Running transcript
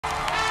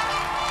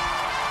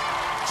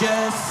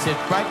Just sit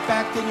right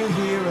back and you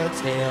hear a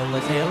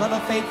tale of a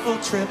fateful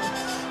trip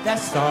that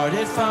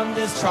started from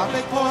this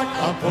tropic port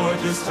aboard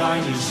this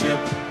tiny ship.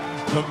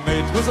 The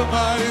mate was a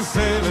mighty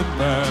sailing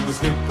man, the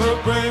skipper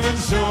brave and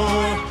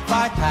sure.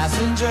 5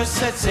 passengers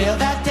set sail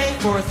that day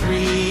for a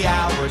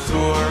 3-hour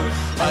tour.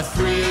 A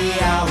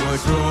 3-hour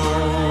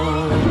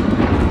tour.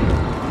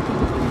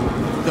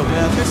 The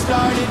weather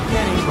started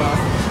getting rough.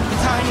 The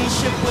tiny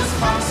ship was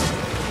tossed.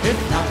 If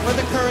not for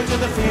the courage of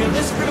the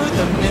fearless crew,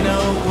 the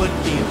minnow would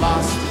be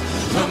lost.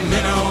 The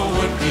minnow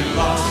would be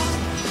lost.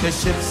 The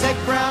ship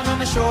sank ground on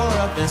the shore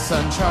of this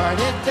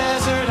uncharted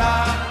desert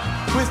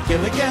isle, with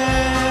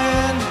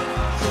Gilligan,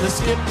 the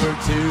skipper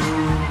too.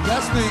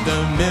 That's me.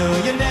 The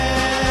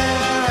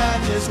millionaire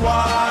and his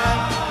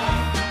wife,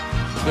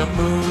 the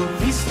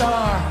movie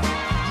star,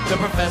 the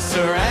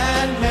professor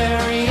and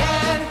Mary Ann.